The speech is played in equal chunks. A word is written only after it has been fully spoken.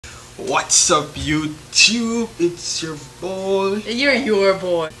What's up, YouTube? It's your boy. You're your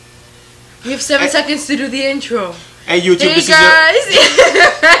boy. We have 7 seconds to do the intro. Hey YouTube, hey this guys. is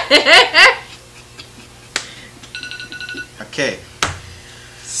okay.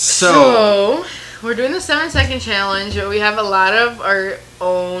 So we're doing the 7-second challenge. We have a lot of our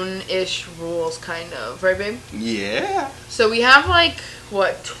own-ish rules, kind of, right, babe? Yeah. So we have like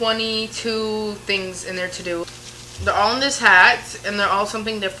what 22 things in there to do. They're all in this hat, and they're all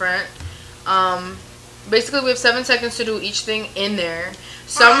something different. Basically, we have 7 seconds to do each thing in there.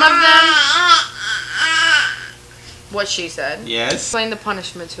 Some of them, what she said. Yes. Explain the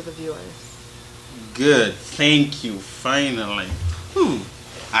punishment to the viewers. Good. Thank you. Finally.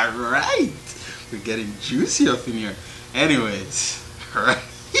 Alright. We're getting juicy up in here. Anyways. Alright.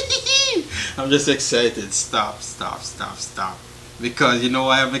 I'm just excited. Stop. Because you know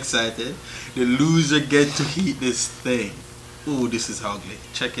why I'm excited? The loser get to eat this thing. Ooh, this is ugly.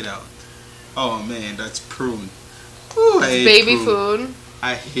 Check it out. Oh man, that's prune. Ooh, I hate baby prune. food.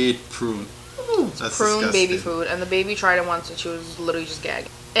 I hate prune. Ooh, that's prune disgusting. baby food, and the baby tried it once and she was literally just gagging.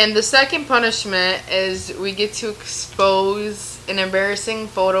 And the second punishment is we get to expose an embarrassing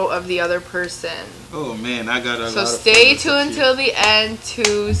photo of the other person. Oh man, I got a lot So of stay tuned until the end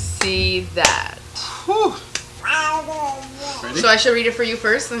to see that. Whew. Ready? So I should read it for you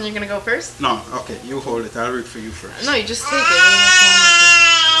first, then you're gonna go first? No, okay, you hold it. I'll read for you first. No, you just take it.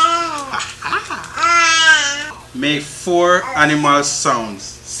 Make 4 animal sounds.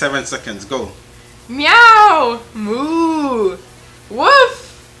 7 seconds. Go. Meow! Moo! Woof!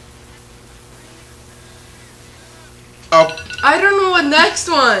 Up. I don't know what next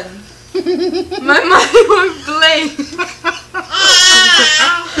one. My mind went blank.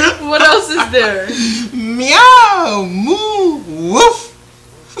 What else is there? Meow! Moo! Woof!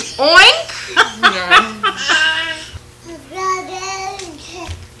 Oink!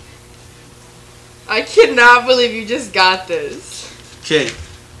 I cannot believe you just got this. Okay.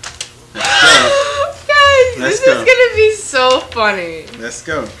 Let's go. Guys, this is gonna be so funny. Let's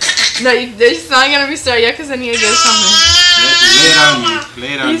go. No, it's not gonna be started yet because I need to get something. Lay it on me.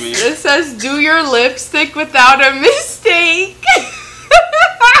 Lay it on me. It says, do your lipstick without a mistake.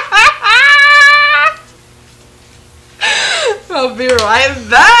 I'll be right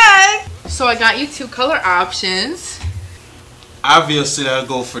back. So I got you 2 color options. Obviously, I'll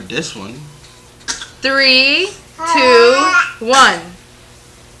go for this one. 3, 2, 1.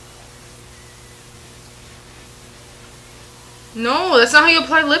 No, that's not how you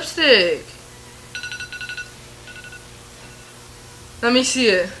apply lipstick. Let me see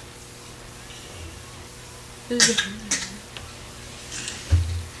it. That's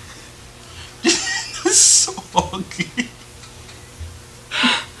so ugly.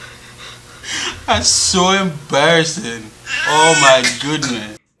 That's so embarrassing. Oh my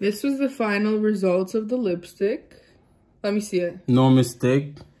goodness. This was the final results of the lipstick. Let me see it. No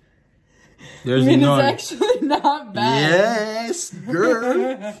mistake. There's It's none. actually not bad. Yes,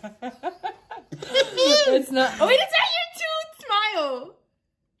 girl. It's not. Oh, wait, it's not your tooth. Smile.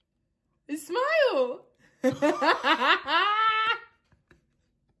 Smile.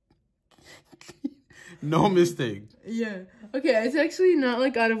 No mistake. Yeah. Okay, it's actually not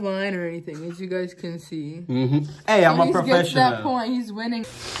like out of line or anything, as you guys can see. Hey, I'm a When he gets professional. that point, he's winning.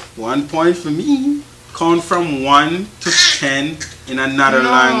 1 point for me. Count from 1 to 10 in another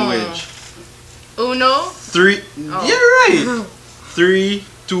language. Uno. 3. You're right. 3,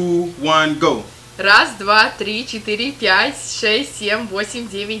 2, 1, go. Раз, два, три, четыре, пять, шесть, семь, восемь,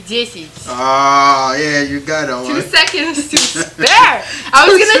 девять, 10. Ah, yeah, you got it. 2 seconds to spare. I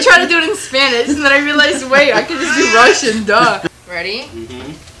was gonna try to do it in Spanish, and then I realized, wait, I could just do Russian, duh. Ready?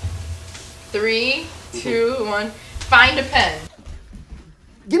 3, 2, 1. Find a pen.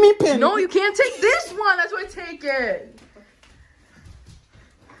 Give me a pen. No, you can't take this one. That's why I take it.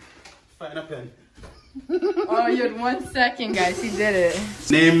 Find a pen. Oh, you had 1 second, guys. He did it.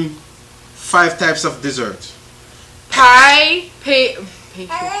 Name 5 types of dessert. Pie,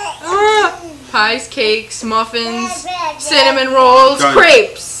 pies, cakes, muffins, cinnamon rolls, Done.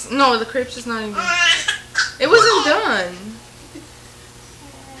 crepes. No, the crepes is not even. It wasn't done.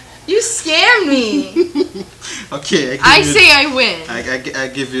 You scammed me. Okay, I say I win. I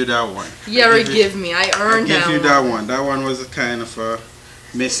give you that one. You ever give me? I earned that. I give you that one. That one was a kind of a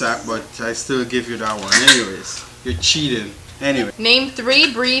mishap, but I still give you that one. Anyways, you're cheating. Anyway. Name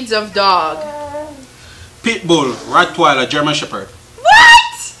 3 breeds of dog. Pitbull, Rottweiler, German Shepherd.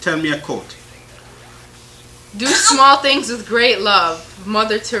 What? Tell me a quote. Do small things with great love.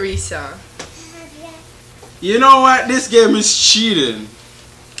 Mother Teresa. You know what? This game is cheating.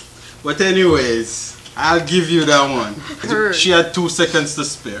 But anyways, I'll give you that one. Hurt. She had 2 seconds to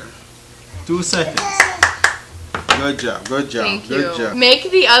spare. 2 seconds. Good job. Good job. Thank Good you. job. Make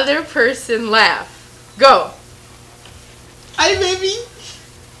the other person laugh. Go. Hi, baby.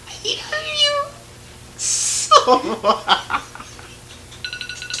 I love you so much.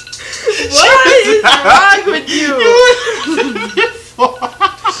 What is wrong with you?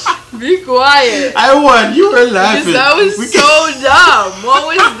 Be quiet. I won. You were laughing. Because that was so dumb. What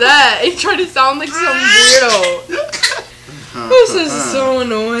was that? You tried to sound like some weirdo. This is so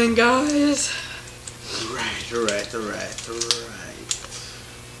annoying, guys. Alright.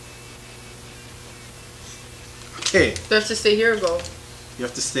 Okay. Do I have to stay here or go? You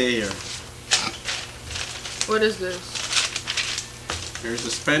have to stay here. What is this? Here's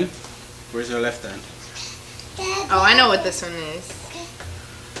the pen. Where's your left hand? Oh, I know what this one is.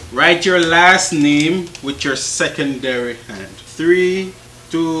 Write your last name with your secondary hand. 3,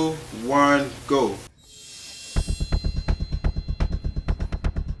 2, 1, go.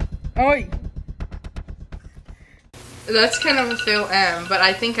 Oi. That's kind of a fail M, but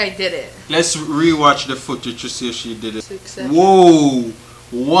I think I did it. Let's rewatch the footage to see if she did it. 6 seconds. Whoa!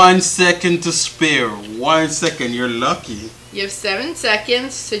 1 second to spare. 1 second. You're lucky. You have 7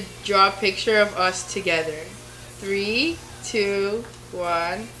 seconds to draw a picture of us together. 3, 2,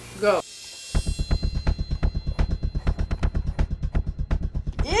 1, go.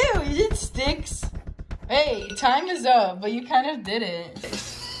 Ew, you did sticks. Hey, time is up, but you kind of did it.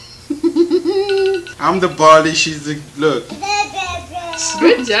 I'm the body, she's the... Look.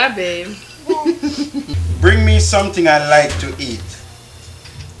 Good job, babe. Bring me something I like to eat.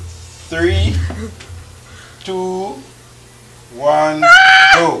 3, 2, 1,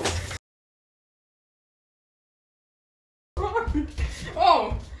 go.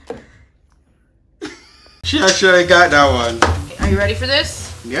 Oh. She actually got that one. Are you ready for this?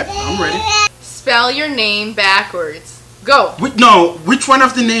 Yeah, I'm ready. Spell your name backwards. Go. No, which one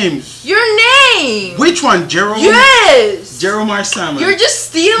of the names? Your name. Which one? Jerome? Yes. Jeremiah Salmon. You're just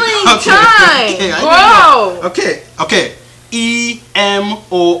stealing Okay, time. okay, I Go. did that. Okay.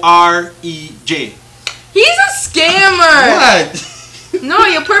 EMOREJ. He's a scammer. What? No,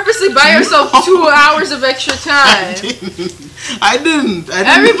 you purposely buy yourself 2 hours of extra time. I didn't.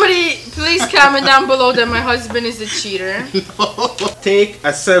 Everybody, please comment down below that my husband is a cheater. No. Take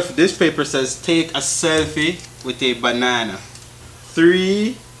a selfie. This paper says take a selfie with a banana.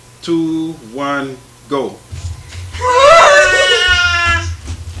 3, 2, 1, go.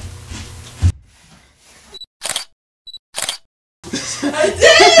 I did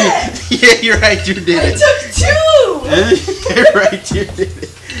it! Yeah, you're right, you did I it. took 2! You're right, you did it.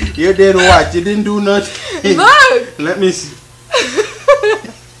 You did what? You didn't do nothing. Look! Let me see.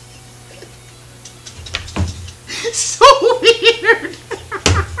 So weird.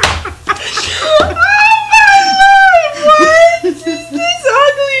 Oh my lord! What is this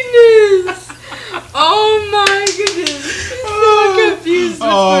ugliness? Oh my goodness. I'm so confused.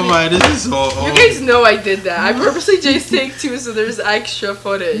 Oh my, this is so old. You guys know I did that. I purposely just take 2 so there's extra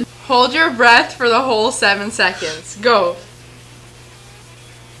footage. Hold your breath for the whole 7 seconds. Go.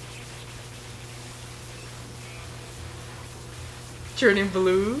 Turning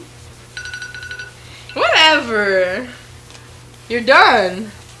blue. Whatever. You're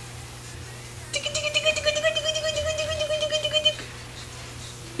done.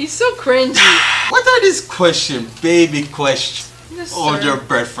 He's so cringy. What are these questions? Baby questions. Yes, Hold sir. your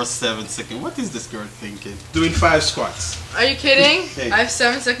breath for 7 seconds. What is this girl thinking? Doing 5 squats. Are you kidding? Hey. I have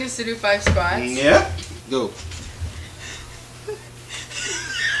 7 seconds to do 5 squats. Yeah? Go.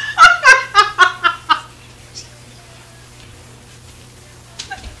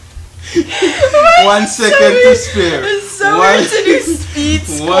 One second to spare. It's so hard to do speed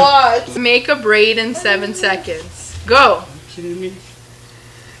squats. Make a braid in 7 seconds. Go. Are you kidding me?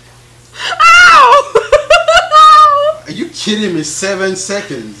 Ow! Are you kidding me? 7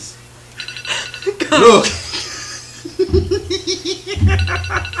 seconds. Look.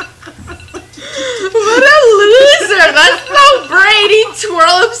 What a loser! That's no braid. He twirl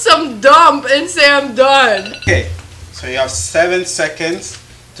up some dump and say I'm done. Okay, so you have 7 seconds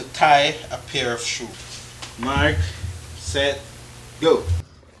to tie a pair of shoes. Mark, set, go.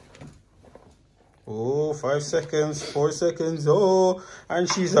 Oh, 5 seconds, 4 seconds. Oh, and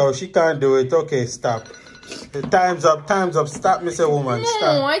she's out. She can't do it. Okay, stop. Time's up. Time's up. Stop, Mr. Woman. No,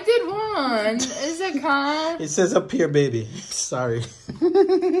 Stop. I did one. Is it count? It says up here, baby. Sorry.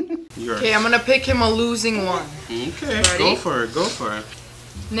 Okay, I'm gonna pick him a losing one. Okay, Ready? go for it. Go for it.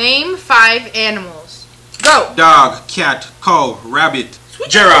 Name 5 animals. Go. Dog, cat, cow, rabbit,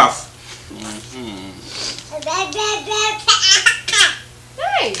 giraffe.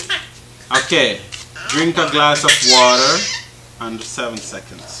 Hey. Okay, drink a glass of water under 7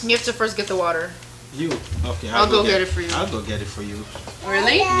 seconds. You have to first get the water. You? Okay, I'll go get it for you. I'll go get it for you.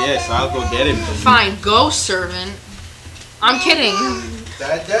 Really? Yes, I'll go get it for you. Fine, go, servant. I'm kidding.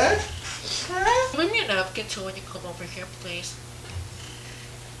 Dad? Bring me a napkin too when you come over here, please.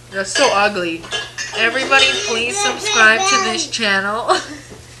 That's so ugly. Everybody, please subscribe to this channel.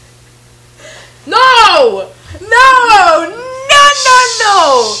 No! No! No, no,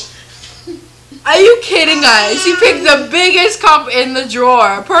 no! Are you kidding, guys? He picked the biggest cup in the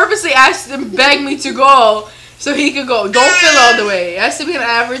drawer. Purposely asked him, begged me to go so he could go. Don't fill all the way. It has to be an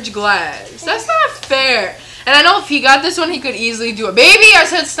average glass. That's not fair. And I know if he got this one, he could easily do it. Baby, I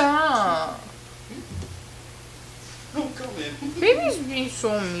said stop. Don't come in. Baby's being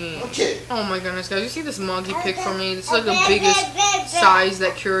so mean. Okay. Oh my goodness, guys. You see this mug he picked for me? This is like the biggest size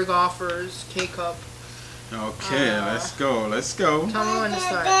that Keurig offers. K-cup. Okay, let's go. Let's go. Tell me when to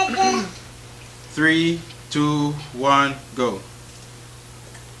start. 3, 2, 1, go.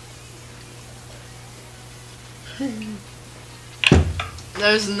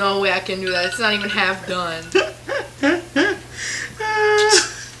 There's no way I can do that. It's not even half done.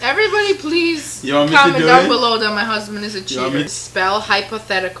 Everybody, please comment down below that my husband is a cheater. Spell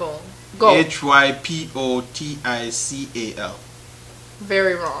hypothetical. Go. HYPOTICAL.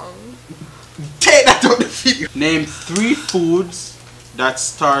 Very wrong. Take that out of the video. Name 3 foods that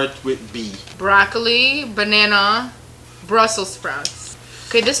start with B. Broccoli, banana, Brussels sprouts.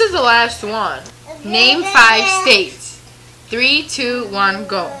 Okay, this is the last one. Name 5 states. 3, 2, 1,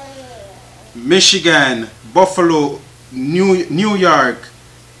 go. Michigan, Buffalo, New York.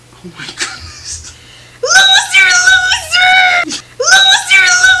 Oh my goodness. Loser!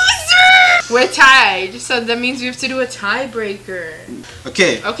 We're tied, so that means we have to do a tiebreaker.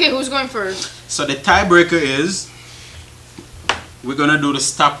 Okay. Okay, who's going first? So the tiebreaker is we're gonna do the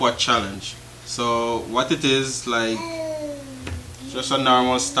stopwatch challenge. So what it is, like just a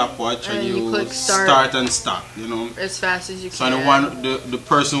normal stopwatch, and you click start and stop, you know, as fast as you can. So the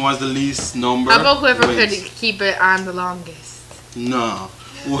person who has the least number. How about whoever wins. could keep it on the longest? No,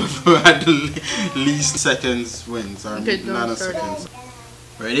 whoever had the least seconds wins, or Okay, nanoseconds.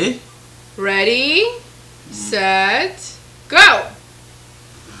 Ready? Ready, set, go.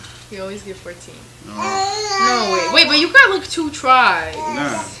 You always get 14. No. No, wait, but you got like 2 tries.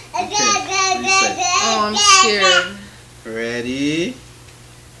 Nah. Okay. Reset. Oh, I'm scared. Ready,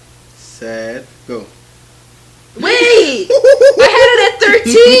 set, go. Wait! I had it at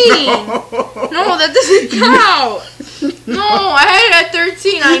 13! No, that doesn't count! No, I had it at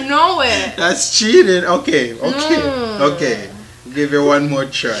 13, I know it! That's cheating. Okay, okay, No. okay. We'll give you one more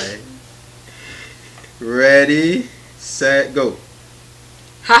try. Ready, set, go.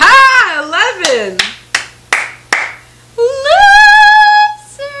 Haha! 11!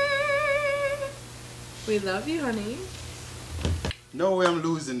 Loser! We love you, honey. No way I'm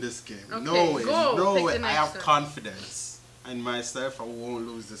losing this game. Okay, no way. go. No Pick way. the I next have one. confidence in myself. I won't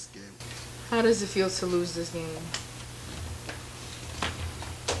lose this game. How does it feel to lose this game?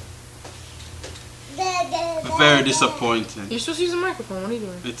 Very disappointing. You're supposed to use a microphone. What are you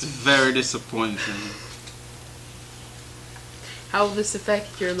doing? It's very disappointing. How will this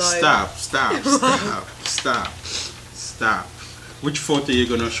affect your life? Stop, stop, stop, stop, stop. Which photo are you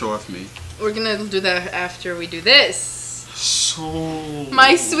gonna show of me? We're gonna do that after we do this. So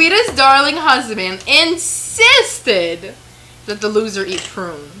My sweetest darling husband insisted that the loser eat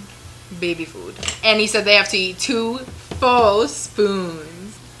prune, baby food. And he said they have to eat 2 full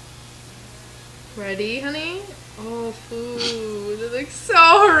spoons. Ready, honey? Oh, food. It looks so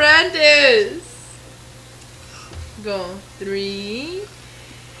horrendous. Go. 3,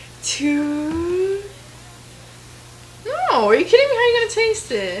 2. No, are you kidding me? How are you gonna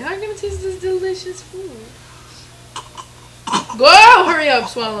taste it? How are you gonna taste this delicious food? Go! Hurry up,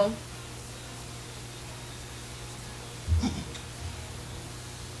 swallow.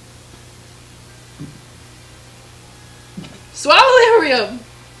 Swallow it, hurry up.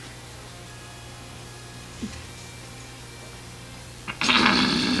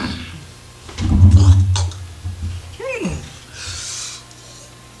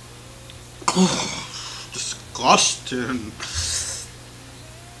 oh, disgusting.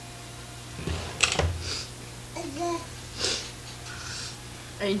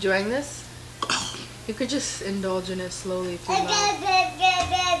 Are you enjoying this? You could just indulge in it slowly if you like.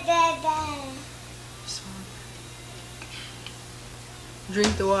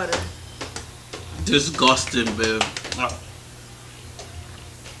 Drink the water. Disgusting, babe.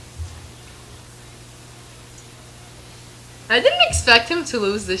 I didn't expect him to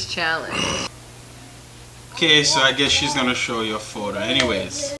lose this challenge. Okay, so I guess she's gonna show you a photo.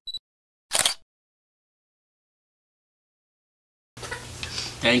 Anyways.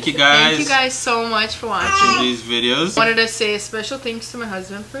 Thank you guys. Thank you guys so much for watching these videos. Wanted to say a special thanks to my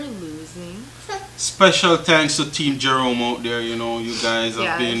husband for losing. Special thanks to Team Jerome out there. You know, you guys have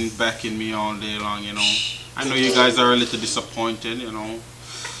Yes. been backing me all day long. You know, I know you guys are a little disappointed. You know,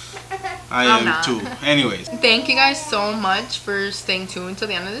 I I'm am not. too. Anyways, Thank you guys so much for staying tuned till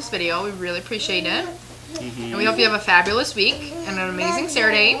the end of this video. We really appreciate it. And we hope you have a fabulous week and an amazing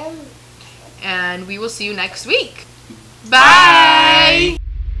Saturday. And we will see you next week. Bye.